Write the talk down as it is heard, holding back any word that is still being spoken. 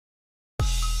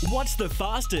What's the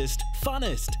fastest,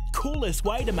 funnest, coolest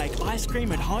way to make ice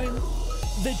cream at home?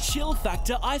 The Chill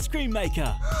Factor ice cream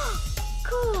maker.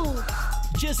 Cool!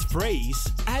 Just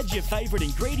freeze, add your favourite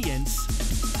ingredients,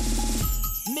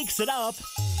 mix it up,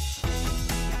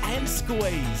 and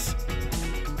squeeze.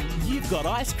 You've got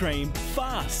ice cream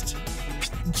fast.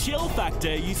 Chill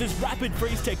Factor uses rapid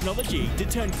freeze technology to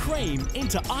turn cream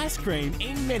into ice cream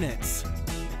in minutes.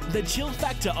 The Chill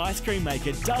Factor ice cream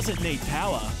maker doesn't need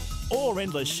power or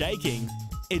endless shaking.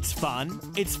 It's fun,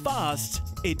 it's fast,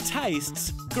 it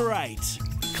tastes great.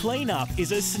 Cleanup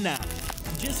is a snap.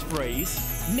 Just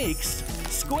freeze, mix,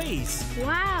 squeeze.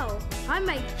 Wow! I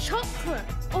made chocolate.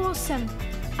 Awesome!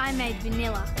 I made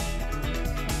vanilla.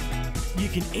 You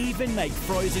can even make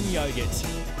frozen yogurt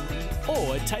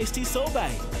or a tasty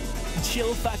sorbet.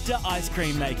 Chill Factor ice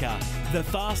cream maker. The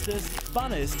fastest,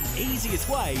 funnest, easiest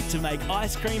way to make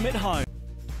ice cream at home.